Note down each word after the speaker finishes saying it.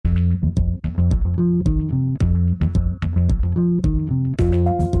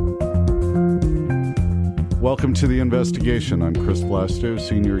Welcome to The Investigation. I'm Chris Blasto,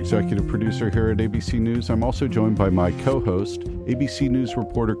 Senior Executive Producer here at ABC News. I'm also joined by my co-host, ABC News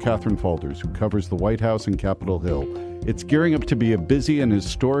reporter Catherine Faulders, who covers the White House and Capitol Hill. It's gearing up to be a busy and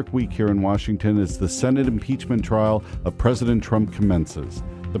historic week here in Washington as the Senate impeachment trial of President Trump commences.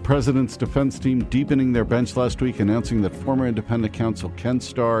 The president's defense team deepening their bench last week, announcing that former independent counsel Ken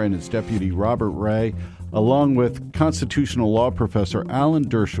Starr and his deputy Robert Ray, along with constitutional law professor Alan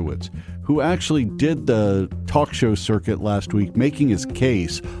Dershowitz, who actually did the talk show circuit last week, making his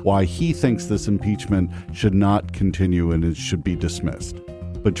case why he thinks this impeachment should not continue and it should be dismissed.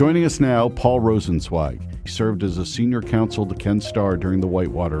 But joining us now, Paul Rosenzweig. He served as a senior counsel to Ken Starr during the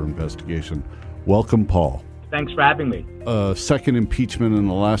Whitewater investigation. Welcome, Paul. Thanks for having me. Second impeachment in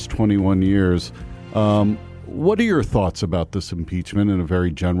the last 21 years. What are your thoughts about this impeachment in a very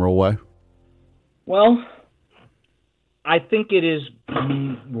general way? Well, I think it is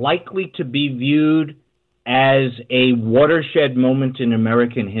likely to be viewed as a watershed moment in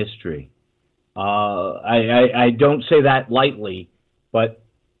American history. I don't say that lightly, but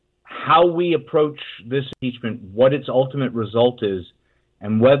how we approach this impeachment, what its ultimate result is,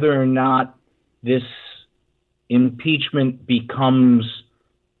 and whether or not this impeachment becomes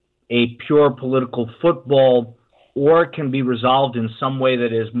a pure political football or can be resolved in some way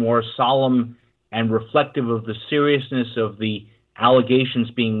that is more solemn and reflective of the seriousness of the allegations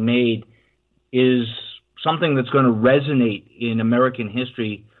being made, is something that's going to resonate in American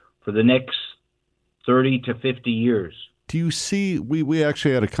history for the next 30 to 50 years. Do you see, we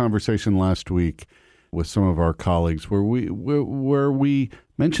actually had a conversation last week with some of our colleagues where we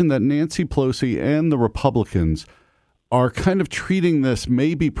mentioned that Nancy Pelosi and the Republicans are kind of treating this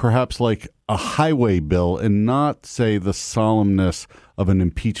maybe perhaps like a highway bill and not, say, the solemnness of an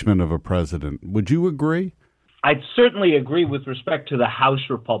impeachment of a president. Would you agree? I'd certainly agree with respect to the House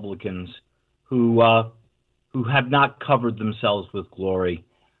Republicans who have not covered themselves with glory.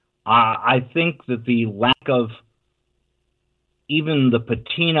 I think that the lack of even the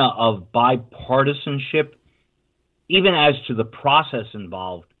patina of bipartisanship, even as to the process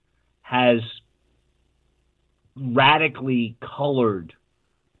involved, has radically colored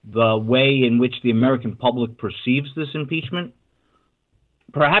the way in which the American public perceives this impeachment.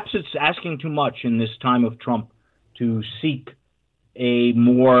 Perhaps it's asking too much in this time of Trump to seek a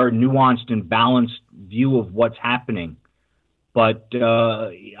more nuanced and balanced view of what's happening. But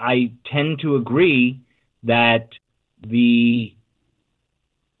I tend to agree that the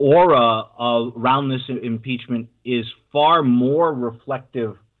aura around this impeachment is far more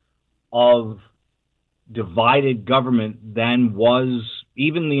reflective of divided government than was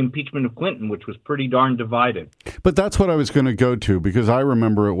even the impeachment of Clinton, which was pretty darn divided. But that's what I was going to go to, because I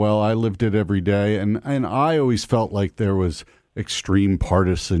remember it well. I lived it every day, and I always felt like there was extreme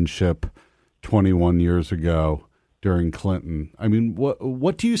partisanship 21 years ago during Clinton. I mean,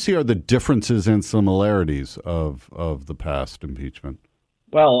 what do you see are the differences and similarities of the past impeachment?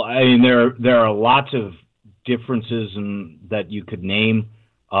 Well, I mean, there are lots of differences that you could name.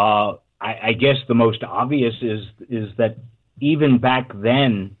 I guess the most obvious is that even back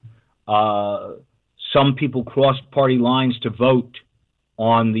then, some people crossed party lines to vote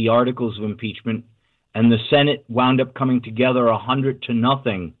on the articles of impeachment, and the Senate wound up coming together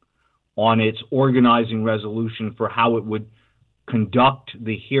 100-0 on its organizing resolution for how it would conduct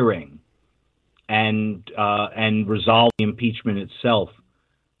the hearing and resolve the impeachment itself.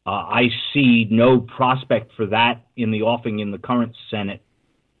 I see no prospect for that in the offing in the current Senate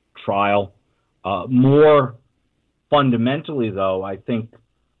trial. More fundamentally, though, I think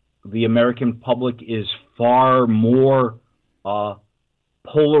the American public is far more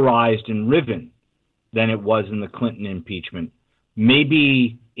polarized and riven than it was in the Clinton impeachment.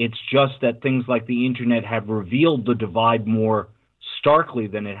 Maybe it's just that things like the internet have revealed the divide more starkly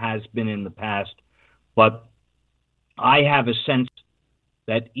than it has been in the past. But I have a sense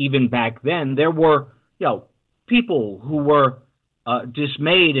that even back then there were, people who were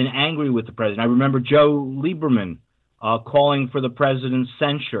dismayed and angry with the president. I remember Joe Lieberman calling for the president's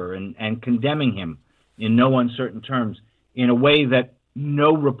censure and condemning him in no uncertain terms in a way that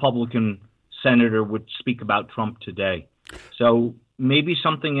no Republican senator would speak about Trump today. So maybe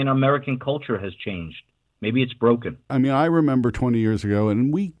something in American culture has changed. Maybe it's broken. I mean, I remember 20 years ago,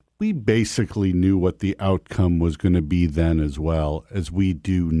 and we basically knew what the outcome was going to be then as well as we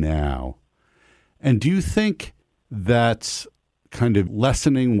do now. And do you think that's kind of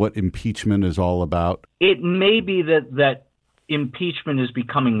lessening what impeachment is all about? It may be that impeachment is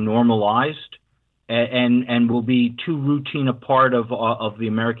becoming normalized and will be too routine a part of the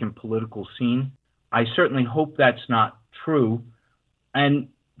American political scene. I certainly hope that's not true. And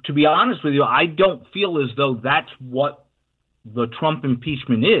to be honest with you, I don't feel as though that's what the Trump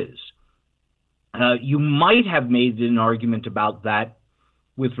impeachment is. You might have made an argument about that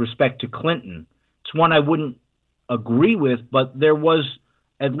with respect to Clinton. It's one I wouldn't agree with, but there was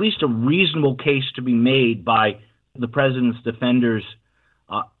at least a reasonable case to be made by the president's defenders.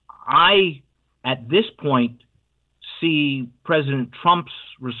 I, at this point, see President Trump's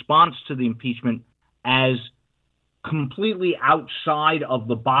response to the impeachment as completely outside of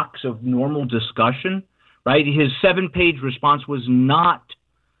the box of normal discussion, right? His 7-page response was not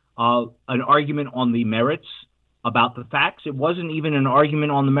an argument on the merits about the facts. It wasn't even an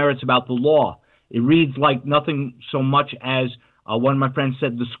argument on the merits about the law. It reads like nothing so much as one of my friends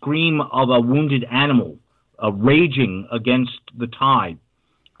said, the scream of a wounded animal raging against the tide.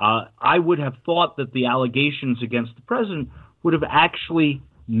 I would have thought that the allegations against the president would have actually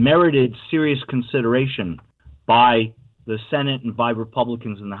merited serious consideration by the Senate and by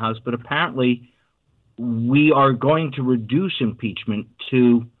Republicans in the House. But apparently we are going to reduce impeachment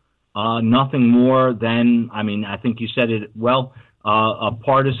to nothing more than, I think you said it well, a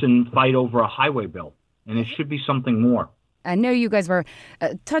partisan fight over a highway bill. And it should be something more. I know you guys were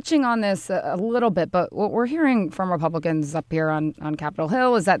touching on this a little bit, but what we're hearing from Republicans up here on Capitol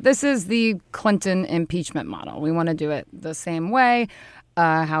Hill is that this is the Clinton impeachment model. We want to do it the same way.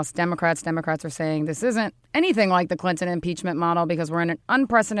 House Democrats are saying this isn't anything like the Clinton impeachment model because we're in an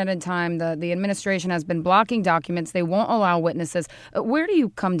unprecedented time. The administration has been blocking documents. They won't allow witnesses. Where do you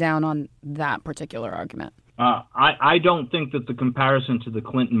come down on that particular argument? I don't think that the comparison to the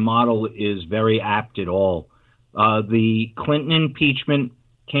Clinton model is very apt at all. The Clinton impeachment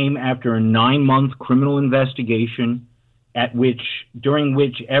came after a 9-month criminal investigation during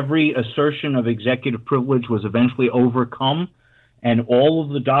which every assertion of executive privilege was eventually overcome, and all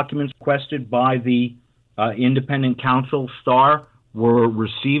of the documents requested by the independent counsel Starr were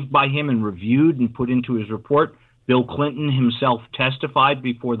received by him and reviewed and put into his report. Bill Clinton himself testified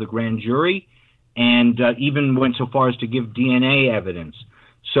before the grand jury and even went so far as to give DNA evidence.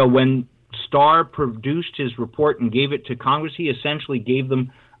 So when Starr produced his report and gave it to Congress, he essentially gave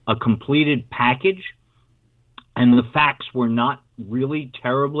them a completed package, and the facts were not really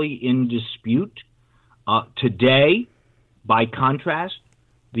terribly in dispute. Today, by contrast,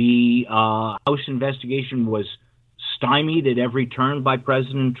 the House investigation was stymied at every turn by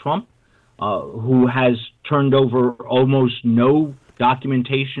President Trump, who has turned over almost no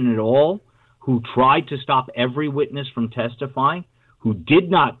documentation at all, who tried to stop every witness from testifying, who did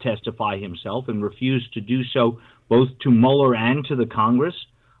not testify himself and refused to do so both to Mueller and to the Congress.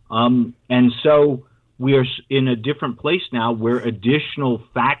 And so we are in a different place now where additional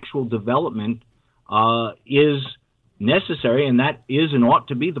factual development is necessary, and that is and ought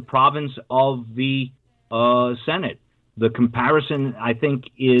to be the province of the Senate. The comparison, I think,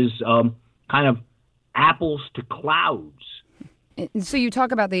 is kind of apples to clouds. So you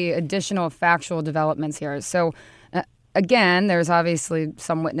talk about the additional factual developments here. So again, there's obviously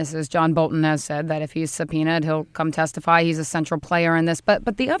some witnesses. John Bolton has said that if he's subpoenaed, he'll come testify. He's a central player in this.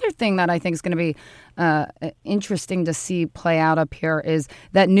 But the other thing that I think is going to be interesting to see play out up here is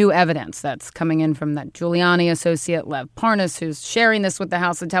that new evidence that's coming in from that Giuliani associate, Lev Parnas, who's sharing this with the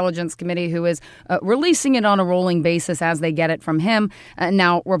House Intelligence Committee, who is releasing it on a rolling basis as they get it from him.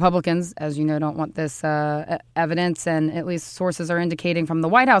 Now, Republicans, as you know, don't want this evidence, and at least sources are indicating from the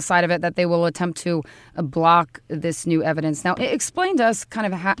White House side of it that they will attempt to block this new evidence. Now, explain to us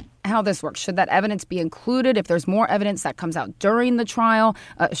kind of how this works. Should that evidence be included if there's more evidence that comes out during the trial?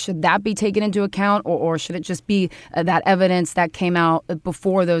 Should that be taken into account, or should it just be that evidence that came out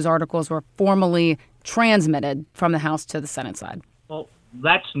before those articles were formally transmitted from the House to the Senate side? Well,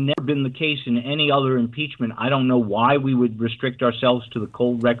 that's never been the case in any other impeachment. I don't know why we would restrict ourselves to the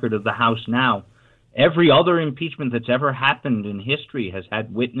cold record of the House now. Every other impeachment that's ever happened in history has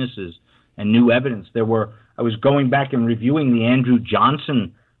had witnesses and new evidence. I was going back and reviewing the Andrew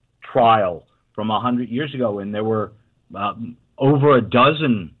Johnson trial from 100 years ago, and there were over a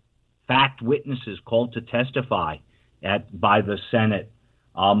dozen fact witnesses called to testify by the Senate.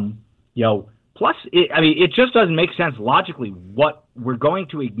 Plus, it just doesn't make sense logically. What, we're going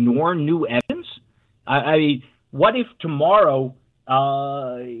to ignore new evidence? What if tomorrow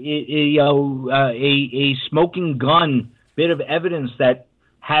a smoking gun bit of evidence that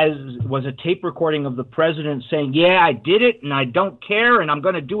was a tape recording of the president saying, yeah, I did it and I don't care and I'm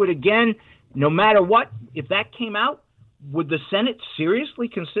going to do it again no matter what? If that came out, would the Senate seriously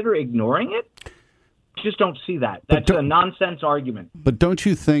consider ignoring it? Just don't see that. That's a nonsense argument. But don't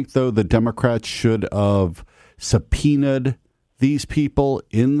you think, though, the Democrats should have subpoenaed these people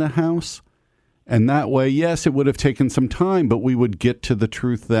in the House And that way, yes, it would have taken some time, but we would get to the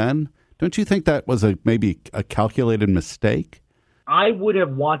truth then. Don't you think that was maybe a calculated mistake? I would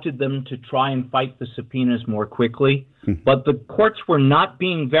have wanted them to try and fight the subpoenas more quickly, but the courts were not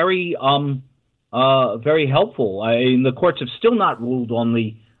being very helpful. The courts have still not ruled on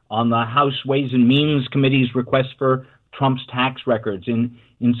the House Ways and Means Committee's request for Trump's tax records.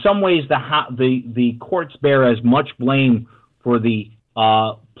 In some ways, the courts bear as much blame for the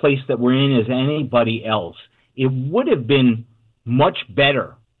place that we're in as anybody else. It would have been much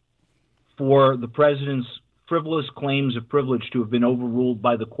better for the president's frivolous claims of privilege to have been overruled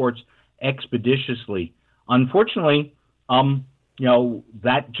by the courts expeditiously. Unfortunately,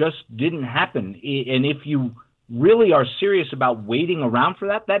 that just didn't happen. And if you really are serious about waiting around for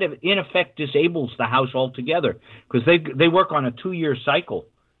that in effect disables the House altogether, because they work on a 2-year cycle.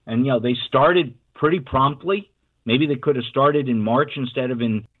 And, they started pretty promptly. Maybe they could have started in March instead of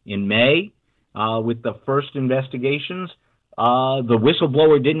in May with the first investigations. The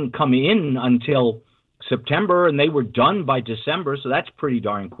whistleblower didn't come in until September, and they were done by December, so that's pretty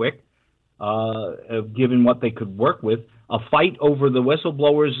darn quick, given what they could work with. A fight over the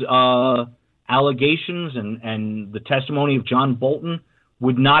whistleblower's allegations and the testimony of John Bolton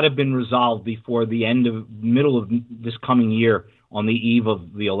would not have been resolved before the middle of this coming year on the eve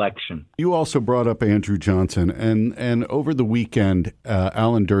of the election. You also brought up Andrew Johnson, and over the weekend,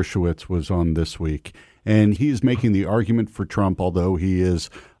 Alan Dershowitz was on This Week, and he is making the argument for Trump, although he has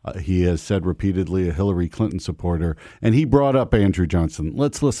said repeatedly a Hillary Clinton supporter, and he brought up Andrew Johnson.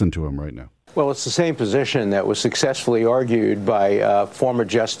 Let's listen to him right now. Well, it's the same position that was successfully argued by former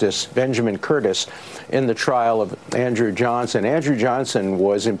Justice Benjamin Curtis in the trial of Andrew Johnson. Andrew Johnson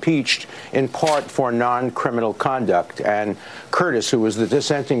was impeached in part for non-criminal conduct, and Curtis, who was the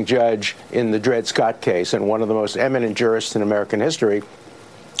dissenting judge in the Dred Scott case and one of the most eminent jurists in American history,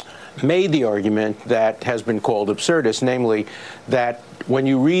 made the argument that has been called absurdist, namely that when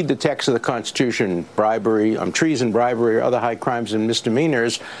you read the text of the Constitution, bribery, treason, bribery, or other high crimes and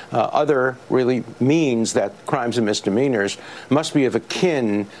misdemeanors, other really means that crimes and misdemeanors must be of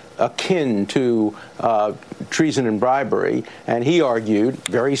akin to treason and bribery. And he argued,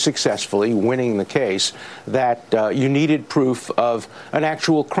 very successfully, winning the case, that you needed proof of an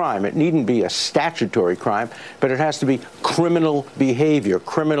actual crime. It needn't be a statutory crime, but it has to be criminal behavior,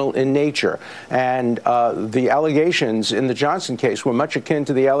 criminal in nature. And the allegations in the Johnson case were much akin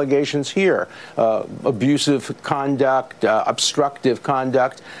to the allegations here, abusive conduct, obstructive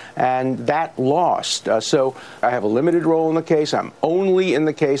conduct, and that lost. So I have a limited role in the case. I'm only in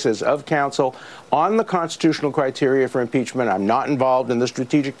the case as of counsel on the constitutional criteria for impeachment. I'm not involved in the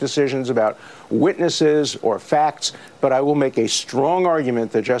strategic decisions about witnesses or facts, but I will make a strong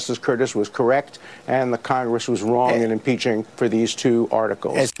argument that Justice Curtis was correct and the Congress was wrong in impeaching for these two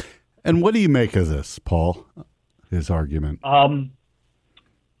articles. And what do you make of this, Paul, his argument?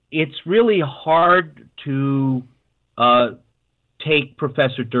 It's really hard to take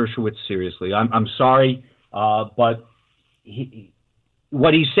Professor Dershowitz seriously. I'm sorry, but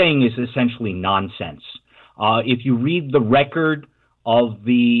what he's saying is essentially nonsense. If you read the record of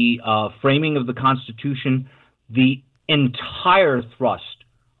the framing of the Constitution, the entire thrust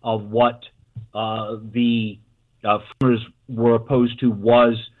of what the framers were opposed to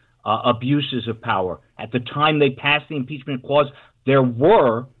was abuses of power. At the time they passed the impeachment clause, there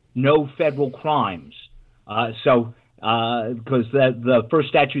were no federal crimes. Because the first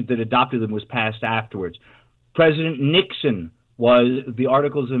statute that adopted them was passed afterwards. President Nixon the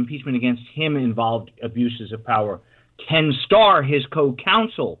articles of impeachment against him involved abuses of power. Ken Starr, his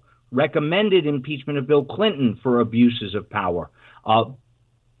co-counsel, recommended impeachment of Bill Clinton for abuses of power.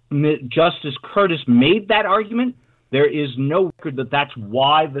 Justice Curtis made that argument. There is no record that that's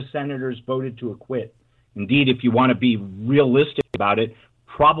why the senators voted to acquit. Indeed, if you want to be realistic about it,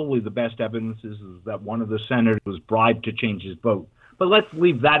 probably the best evidence is that one of the senators was bribed to change his vote. But let's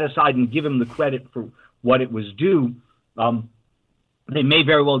leave that aside and give him the credit for what it was due. They may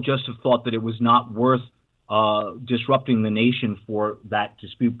very well just have thought that it was not worth disrupting the nation for that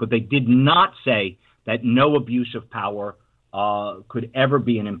dispute, but they did not say that no abuse of power could ever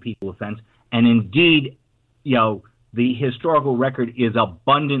be an impeachable offense. And indeed, the historical record is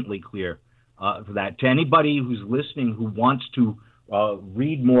abundantly clear for that. To anybody who's listening who wants to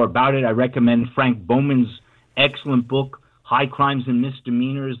read more about it, I recommend Frank Bowman's excellent book, High Crimes and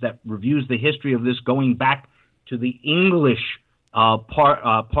Misdemeanors, that reviews the history of this going back to the English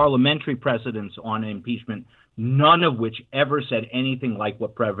parliamentary precedents on impeachment, none of which ever said anything like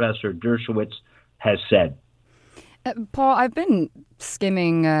what Professor Dershowitz has said. Paul, I've been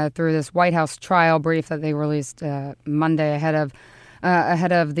skimming through this White House trial brief that they released Monday ahead of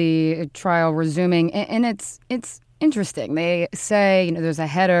ahead of the trial resuming, and it's interesting. They say, there's a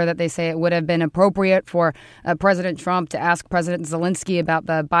header that they say it would have been appropriate for President Trump to ask President Zelensky about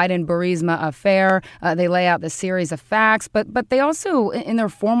the Biden-Burisma affair. They lay out the series of facts, but they also, in their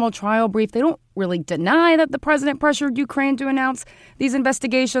formal trial brief, they don't really deny that the president pressured Ukraine to announce these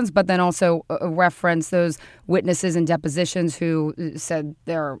investigations, but then also reference those witnesses and depositions who said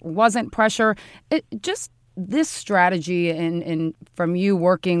there wasn't pressure. This strategy, and from you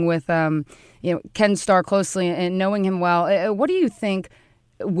working with Ken Starr closely and knowing him well, what do you think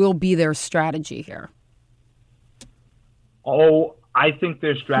will be their strategy here? Oh, I think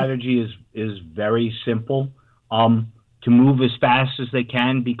their strategy is very simple. To move as fast as they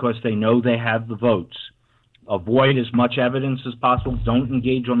can because they know they have the votes. Avoid as much evidence as possible. Don't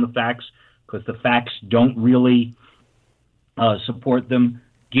engage on the facts because the facts don't really support them.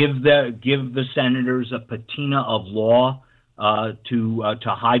 Give the senators a patina of law to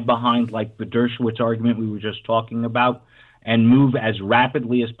hide behind, like the Dershowitz argument we were just talking about, and move as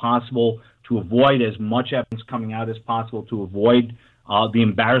rapidly as possible to avoid as much evidence coming out as possible, to avoid the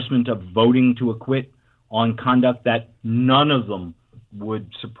embarrassment of voting to acquit on conduct that none of them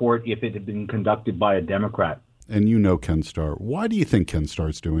would support if it had been conducted by a Democrat. And Ken Starr. Why do you think Ken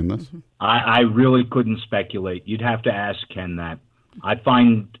Starr's doing this? I really couldn't speculate. You'd have to ask Ken that. I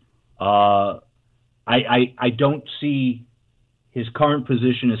find I don't see his current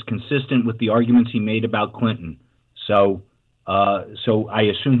position as consistent with the arguments he made about Clinton. So I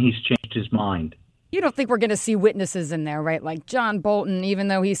assume he's changed his mind. You don't think we're going to see witnesses in there, right? Like John Bolton, even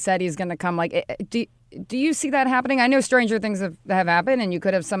though he said he's going to come. Do you see that happening? I know stranger things have happened, and you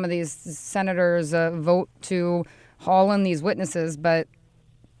could have some of these senators vote to haul in these witnesses. But,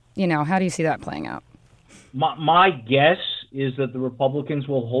 how do you see that playing out? My guess is that the Republicans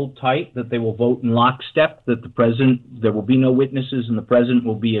will hold tight, that they will vote in lockstep, that there will be no witnesses and the president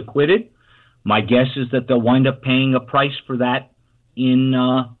will be acquitted. My guess is that they'll wind up paying a price for that in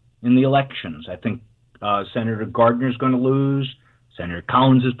the elections. I think Senator Gardner's going to lose. Senator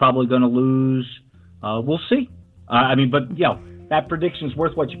Collins is probably going to lose. We'll see. That prediction's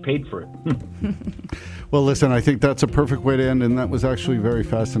worth what you paid for it. Well, listen, I think that's a perfect way to end, and that was actually very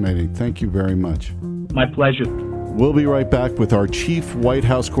fascinating. Thank you very much. My pleasure. We'll be right back with our chief White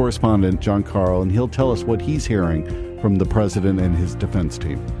House correspondent, Jon Karl, and he'll tell us what he's hearing from the president and his defense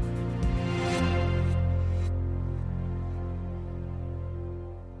team.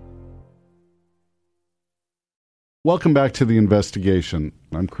 Welcome back to The Investigation.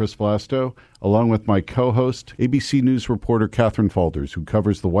 I'm Chris Vlasto, along with my co-host, ABC News reporter Catherine Faulders, who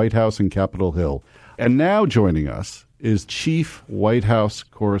covers the White House and Capitol Hill. And now joining us is Chief White House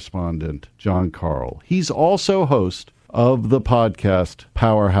Correspondent Jon Karl. He's also host of the podcast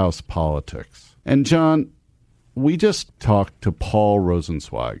Powerhouse Politics. And John, we just talked to Paul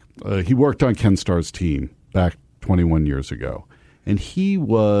Rosenzweig. He worked on Ken Starr's team back 21 years ago, and he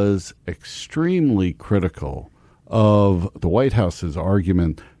was extremely critical of the White House's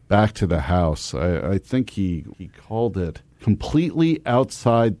argument back to the House. I think he called it completely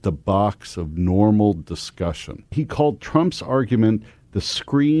outside the box of normal discussion. He called Trump's argument the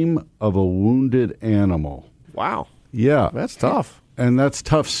scream of a wounded animal. Wow. Yeah. That's tough. And that's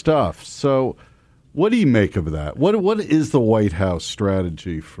tough stuff. So what do you make of that? What is the White House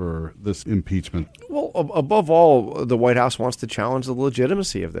strategy for this impeachment? Well, above all, the White House wants to challenge the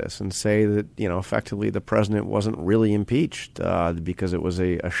legitimacy of this and say that, effectively the president wasn't really impeached because it was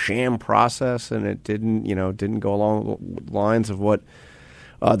a sham process and it didn't go along the lines of what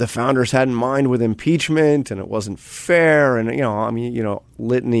the founders had in mind with impeachment, and it wasn't fair, and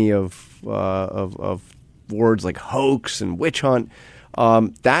litany of words like hoax and witch hunt.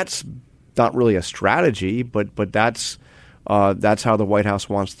 That's not really a strategy, but that's how the White House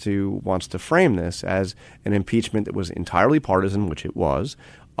wants to frame this, as an impeachment that was entirely partisan, which it was,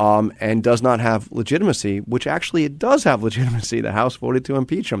 and does not have legitimacy, which actually it does have legitimacy. The House voted to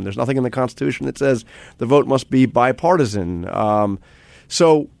impeach him. There's nothing in the Constitution that says the vote must be bipartisan.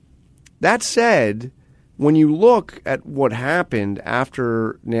 So that said, when you look at what happened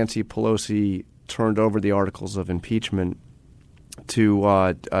after Nancy Pelosi turned over the articles of impeachment to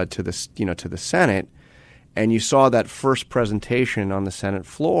the Senate, and you saw that first presentation on the Senate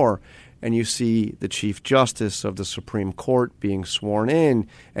floor, and you see the Chief Justice of the Supreme Court being sworn in,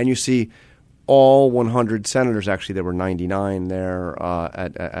 and you see all 100 senators, actually there were 99 there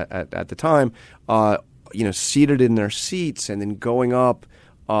at the time, seated in their seats and then going up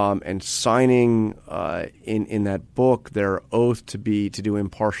and signing in that book their oath to do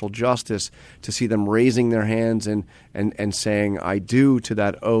impartial justice, to see them raising their hands and saying "I do" to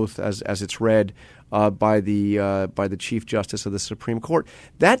that oath as it's read. by the Chief Justice of the Supreme Court.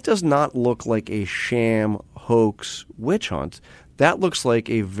 That does not look like a sham hoax witch hunt. That looks like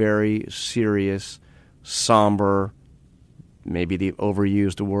a very serious, somber, maybe the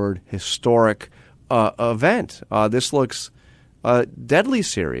overused word, historic event. This looks deadly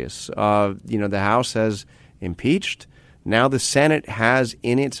serious. The House has impeached. Now the Senate has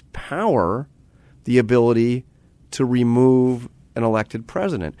in its power the ability to remove an elected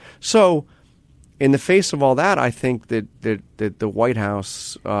president. So in the face of all that, I think that the White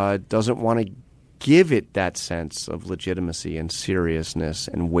House doesn't want to give it that sense of legitimacy and seriousness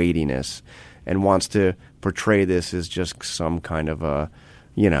and weightiness, and wants to portray this as just some kind of a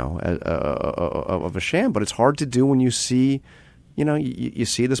sham. But it's hard to do when you see, you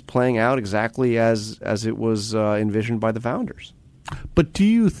see this playing out exactly as it was envisioned by the founders. But do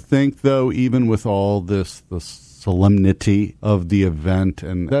you think, though, even with all this, the solemnity of the event,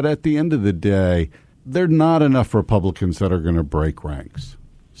 and that at the end of the day, there are not enough Republicans that are going to break ranks?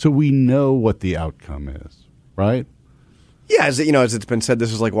 So we know what the outcome is, right? Yeah, as it's been said,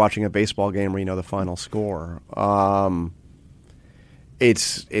 this is like watching a baseball game where you know the final score.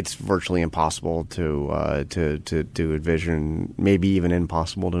 It's virtually impossible to envision, maybe even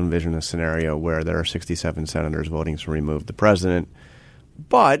impossible to envision a scenario where there are 67 senators voting to remove the president.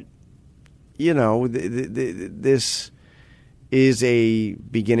 But this is a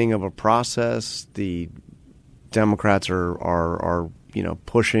beginning of a process. The Democrats are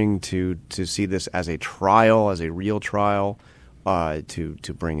pushing to see this as a trial, as a real trial,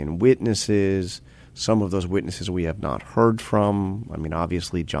 to bring in witnesses. Some of those witnesses we have not heard from. I mean,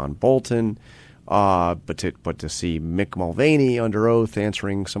 obviously John Bolton, but to see Mick Mulvaney under oath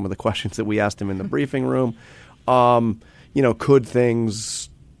answering some of the questions that we asked him in the briefing room. Could things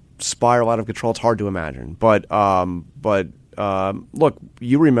spiral out of control? It's hard to imagine. But look,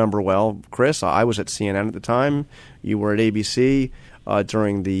 you remember well, Chris. I was at CNN at the time. You were at ABC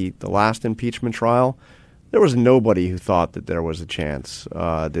during the last impeachment trial. There was nobody who thought that there was a chance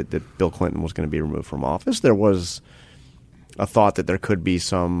that Bill Clinton was going to be removed from office. There was a thought that there could be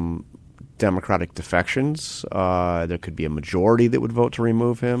some Democratic defections. There could be a majority that would vote to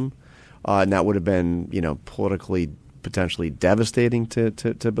remove him. And that would have been, politically potentially devastating to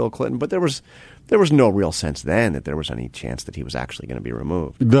Bill Clinton. But there was no real sense then that there was any chance that he was actually going to be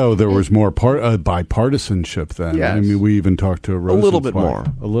removed. Though there was more bipartisanship then. Yes. I mean, we even talked to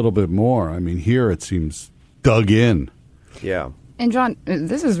Rosenzweig. A little bit more. I mean, here it seems dug in. Yeah. And John,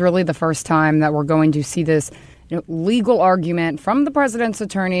 this is really the first time that we're going to see this legal argument from the president's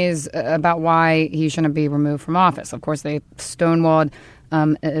attorneys about why he shouldn't be removed from office. Of course, they stonewalled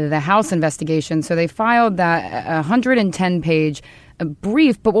the House investigation, so they filed that 110-page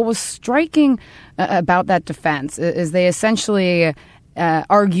brief. But what was striking about that defense is they essentially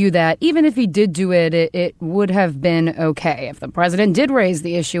argue that even if he did do it, it would have been okay. If the president did raise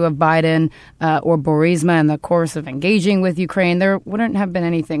the issue of Biden or Burisma in the course of engaging with Ukraine, there wouldn't have been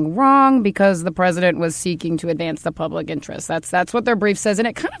anything wrong because the president was seeking to advance the public interest. That's what their brief says. And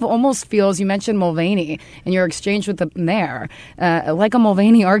it kind of almost feels, you mentioned Mulvaney in your exchange with them there, like a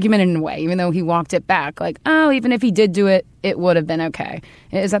Mulvaney argument in a way, even though he walked it back. Like, oh, even if he did do it, it would have been okay.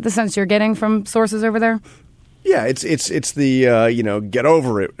 Is that the sense you're getting from sources over there? Yeah, it's the get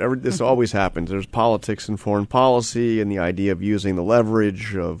over it. This always happens. There's politics and foreign policy, and the idea of using the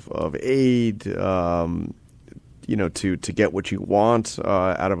leverage of aid, to get what you want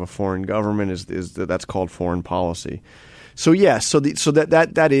out of a foreign government is that's called foreign policy. So yes, so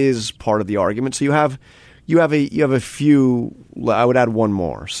that is part of the argument. So you have a few. I would add one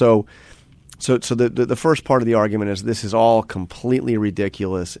more. So the first part of the argument is this is all completely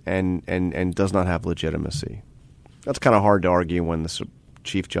ridiculous and does not have legitimacy. That's kind of hard to argue when the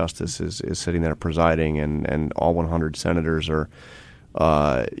Chief Justice is sitting there presiding and all 100 senators are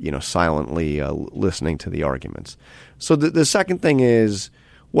silently listening to the arguments. So the second thing is,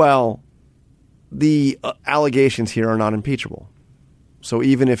 well, the allegations here are not impeachable. So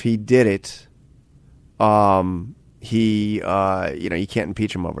even if he did it, you can't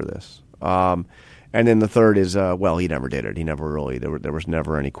impeach him over this. And then the third is, he never did it. He never really there was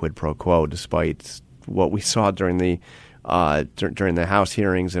never any quid pro quo, despite what we saw during the House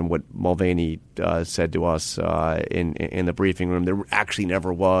hearings and what Mulvaney said to us in the briefing room. There actually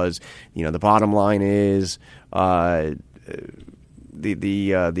never was. The bottom line is the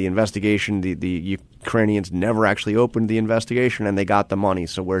investigation. The Ukrainians never actually opened the investigation, and they got the money.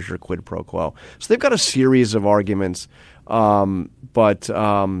 So where's your quid pro quo? So they've got a series of arguments, but.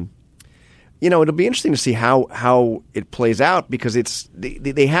 It'll be interesting to see how it plays out because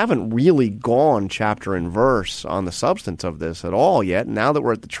they haven't really gone chapter and verse on the substance of this at all yet. Now that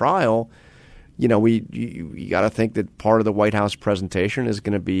we're at the trial, you got to think that part of the White House presentation is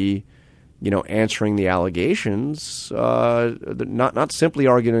going to be, answering the allegations, not simply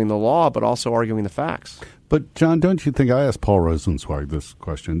arguing the law, but also arguing the facts. But, John, don't you think, I asked Paul Rosenzweig this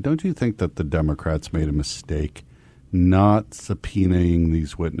question, don't you think that the Democrats made a mistake not subpoenaing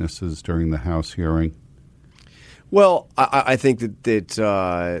these witnesses during the House hearing? Well, I think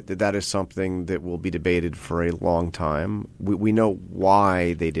that is something that will be debated for a long time. We know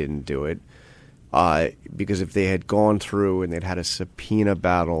why they didn't do it. Because if they had gone through and they'd had a subpoena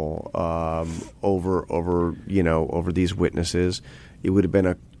battle over these witnesses, it would have been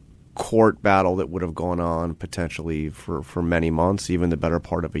a court battle that would have gone on potentially for many months, even the better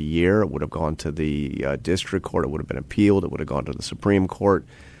part of a year. It would have gone to the district court. It would have been appealed. It would have gone to the Supreme Court.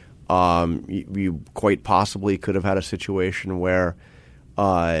 You quite possibly could have had a situation where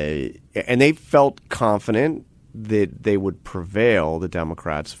and they felt confident that they would prevail. The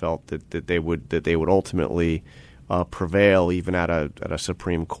Democrats felt that they would ultimately prevail, even at a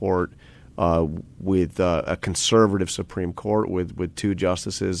Supreme Court with a conservative Supreme Court with two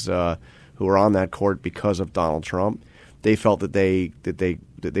justices who were on that court because of Donald Trump. They felt that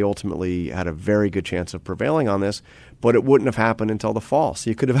they ultimately had a very good chance of prevailing on this, but it wouldn't have happened until the fall. So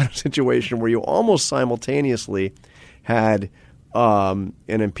you could have had a situation where you almost simultaneously had an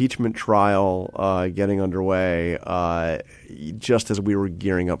impeachment trial getting underway just as we were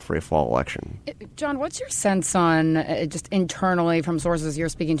gearing up for a fall election. John, what's your sense on, just internally from sources you're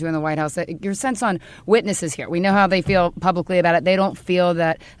speaking to in the White House, your sense on witnesses here? We know how they feel publicly about it. They don't feel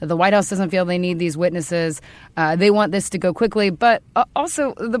that the White House doesn't feel they need these witnesses. They want this to go quickly. But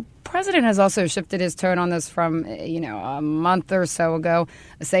also the president has also shifted his tone on this from, a month or so ago,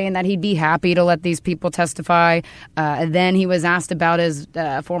 saying that he'd be happy to let these people testify. Then he was asked about his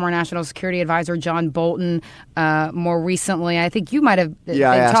former national security advisor, John Bolton, more recently. I think you might have been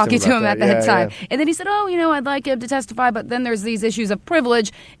talking to him at that time. Yeah. And then he said, I'd like him to testify, but then there's these issues of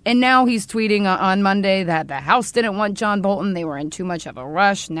privilege. And now he's tweeting on Monday that the House didn't want John Bolton. They were in too much of a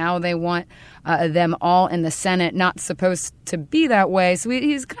rush. Now they want them all in the Senate. Not supposed to be that way. So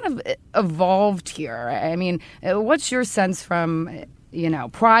he's kind of evolved here. I mean, what's your sense from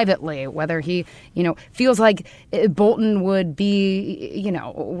privately, whether he, feels like Bolton would be,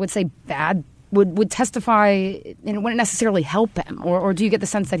 would say bad, would testify and it wouldn't necessarily help him? Or do you get the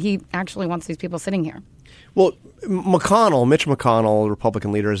sense that he actually wants these people sitting here? Well, Mitch McConnell, the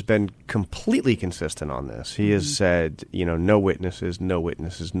Republican leader, has been completely consistent on this. He has said, no witnesses, no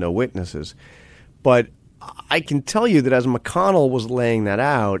witnesses, no witnesses. But I can tell you that as McConnell was laying that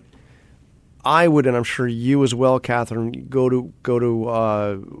out, I would, and I'm sure you as well, Catherine, go to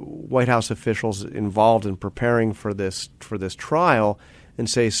White House officials involved in preparing for this trial and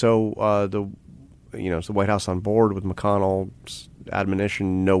say, is the White House on board with McConnell's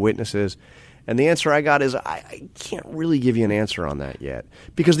admonition, no witnesses? And the answer I got is I can't really give you an answer on that yet,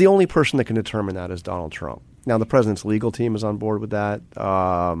 because the only person that can determine that is Donald Trump. Now, the president's legal team is on board with that,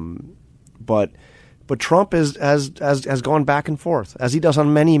 but Trump has gone back and forth, as he does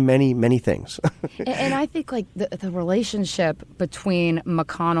on many, many, many things. And I think the relationship between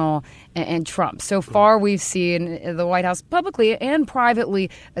McConnell and Trump. So far, we've seen the White House publicly and privately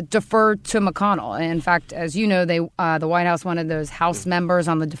defer to McConnell. In fact, as you know, the White House wanted those House members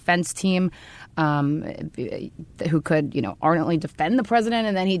on the defense team who could, ardently defend the president.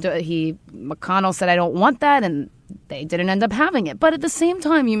 And then McConnell said, I don't want that. And they didn't end up having it. But at the same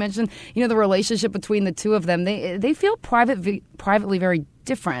time, you mentioned, the relationship between the two of them. They feel privately very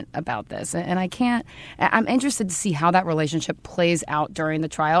different about this. And I'm interested to see how that relationship plays out during the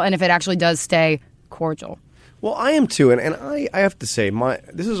trial and if it actually does stay cordial. Well, I am too. And I have to say,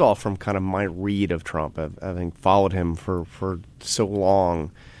 this is all from kind of my read of Trump, having followed him for so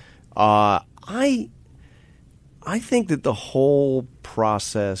long. I think that the whole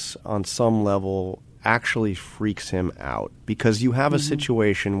process on some level actually freaks him out, because you have a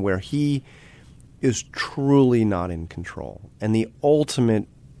situation where he is truly not in control. And the ultimate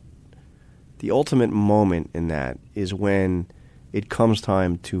moment in that is when it comes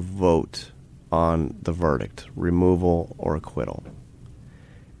time to vote on the verdict, removal or acquittal.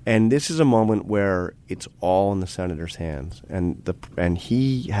 And this is a moment where it's all in the senator's hands, and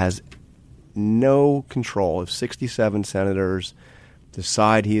he has no control. If 67 senators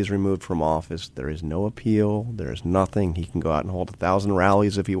decide he is removed from office, there is no appeal, there is nothing. He can go out and hold 1,000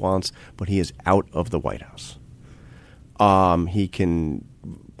 rallies if he wants, but he is out of the White House. He can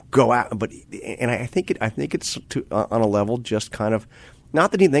go out, and I think it's on a level just kind of,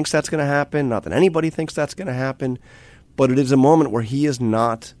 not that he thinks that's going to happen, not that anybody thinks that's going to happen, but it is a moment where he is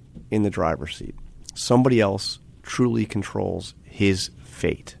not in the driver's seat. Somebody else truly controls his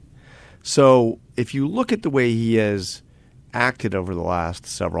fate. So if you look at the way he has acted over the last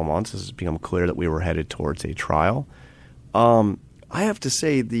several months, it's become clear that we were headed towards a trial. I have to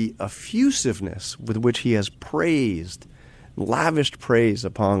say the effusiveness with which he has lavished praise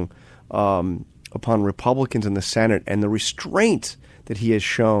upon Republicans in the Senate, and the restraint that he has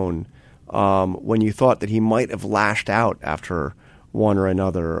shown when you thought that he might have lashed out after one or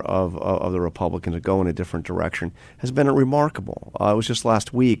another of the Republicans to go in a different direction has been remarkable. It was just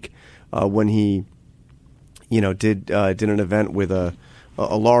last week when he, did an event with a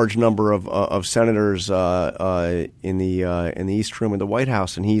large number of senators in the East Room of the White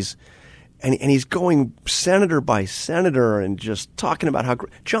House, and he's going senator by senator and just talking about how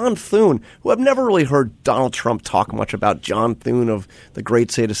John Thune, who I've never really heard Donald Trump talk much about, John Thune of the great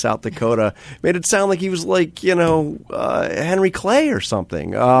state of South Dakota, made it sound like he was like, Henry Clay or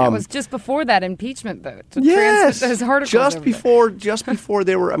something. It was just before that impeachment vote. Yes, those articles just before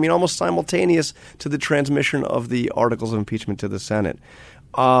they were, almost simultaneous to the transmission of the articles of impeachment to the Senate.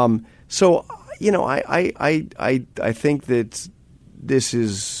 I think that this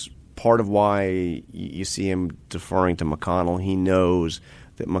is part of why you see him deferring to McConnell. He knows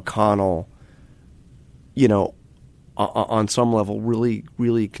that McConnell, on some level, really,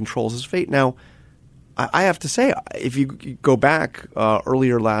 really controls his fate. Now, I have to say, if you go back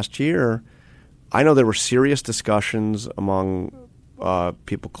earlier last year, I know there were serious discussions among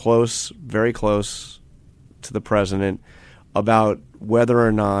people very close to the president about whether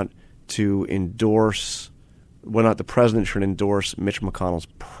or not the president should endorse Mitch McConnell's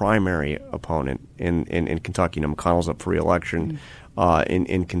primary opponent in Kentucky. McConnell's up for re-election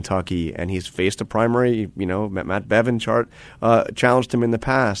in Kentucky, and he's faced a primary. Matt Bevin challenged him in the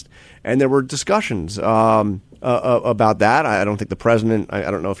past, and there were discussions about that. I don't think the president.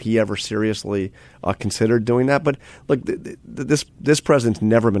 I don't know if he ever seriously considered doing that. But look, this president's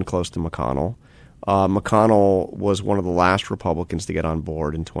never been close to McConnell. McConnell was one of the last Republicans to get on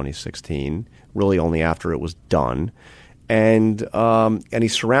board in 2016, really only after it was done. And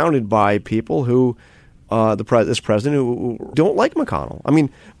he's surrounded by people who, this president, who don't like McConnell.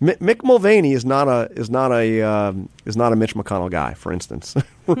 Mick Mulvaney is not a Mitch McConnell guy, for instance,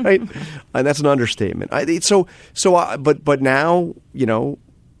 right? And that's an understatement. But now,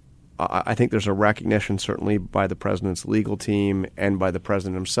 I think there's a recognition, certainly by the president's legal team and by the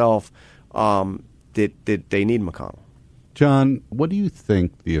president himself, that they need McConnell. John, what do you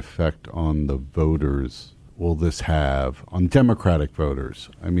think the effect on the voters will this have on Democratic voters?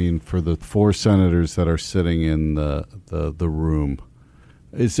 For the 4 senators that are sitting in the room,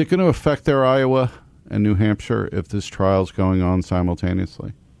 is it going to affect their Iowa and New Hampshire if this trial's going on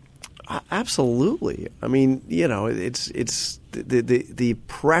simultaneously? Absolutely. It's the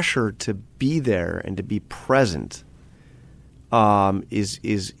pressure to be there and to be present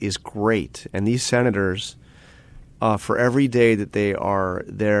is great, and these senators, for every day that they are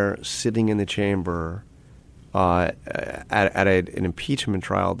there sitting in the chamber at an impeachment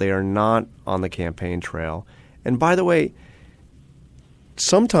trial, they are not on the campaign trail. And by the way,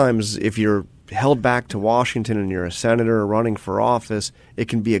 sometimes if you're held back to Washington and you're a senator running for office, it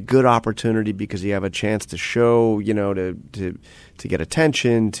can be a good opportunity because you have a chance to show, to get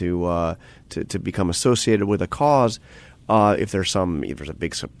attention, to become associated with a cause. If there's a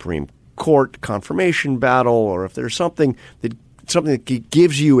big Supreme Court confirmation battle, or if there's something that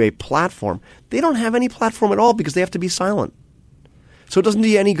gives you a platform, they don't have any platform at all because they have to be silent. So it doesn't do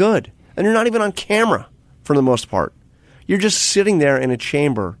you any good, and you're not even on camera for the most part. You're just sitting there in a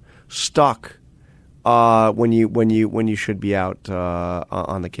chamber, stuck when you should be out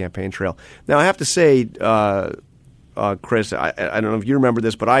on the campaign trail. Now I have to say, Chris, I don't know if you remember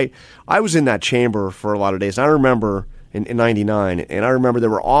this, but I was in that chamber for a lot of days. I remember. In 99, and I remember there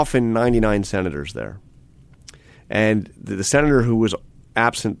were often 99 senators there. And the senator who was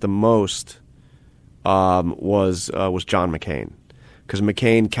absent the most was John McCain, because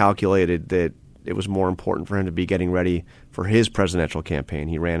McCain calculated that it was more important for him to be getting ready for his presidential campaign.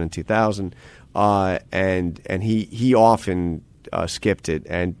 He ran in 2000, and he often skipped it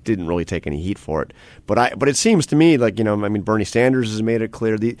and didn't really take any heat for it. But it seems to me like, Bernie Sanders has made it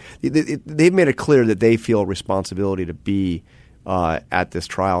clear. They've made it clear that they feel a responsibility to be at this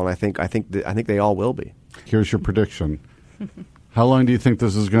trial, and I think they all will be. Here's your prediction. How long do you think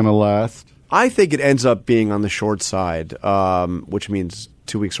this is going to last? I think it ends up being on the short side, which means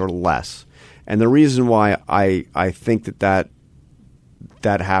 2 weeks or less. And the reason why I think that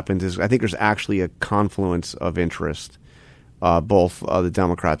happens is I think there's actually a confluence of interest. Both the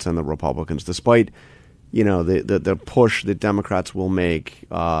Democrats and the Republicans, despite the push that Democrats will make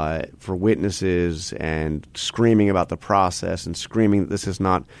for witnesses and screaming about the process and screaming that this is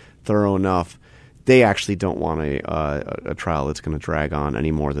not thorough enough. They actually don't want a trial that's going to drag on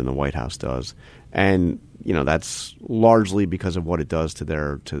any more than the White House does, and that's largely because of what it does to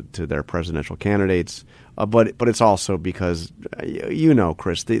their presidential candidates. But it's also because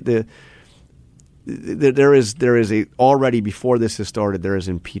Chris, there is already before this has started, there is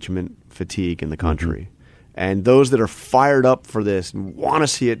impeachment fatigue in the country. Mm-hmm. And those that are fired up for this and want to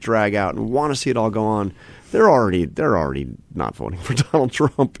see it drag out and want to see it all go on, they're already not voting for Donald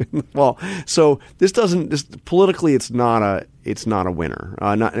Trump. Well, so this politically it's not a winner.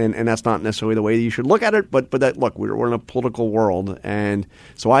 And that's not necessarily the way you should look at it. But that look, we're in a political world, and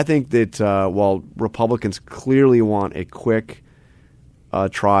so I think that while Republicans clearly want a quick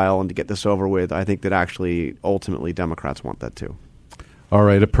trial and to get this over with, I think that actually ultimately Democrats want that too. All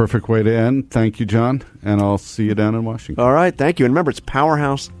right, a perfect way to end. Thank you, John, and I'll see you down in Washington. All right, thank you. And remember, it's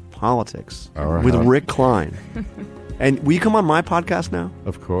Powerhouse Politics with Rick Klein. And will you come on my podcast now?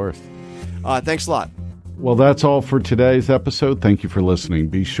 Of course. Thanks a lot. Well, that's all for today's episode. Thank you for listening.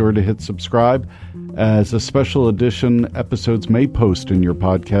 Be sure to hit subscribe, as a special edition episodes may post in your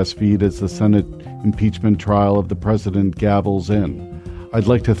podcast feed as the Senate impeachment trial of the president gavels in. I'd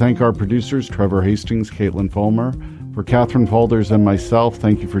like to thank our producers, Trevor Hastings, Caitlin Fulmer. For Catherine Faulders and myself,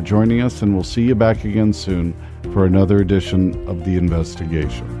 thank you for joining us, and we'll see you back again soon for another edition of The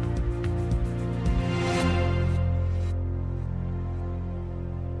Investigation.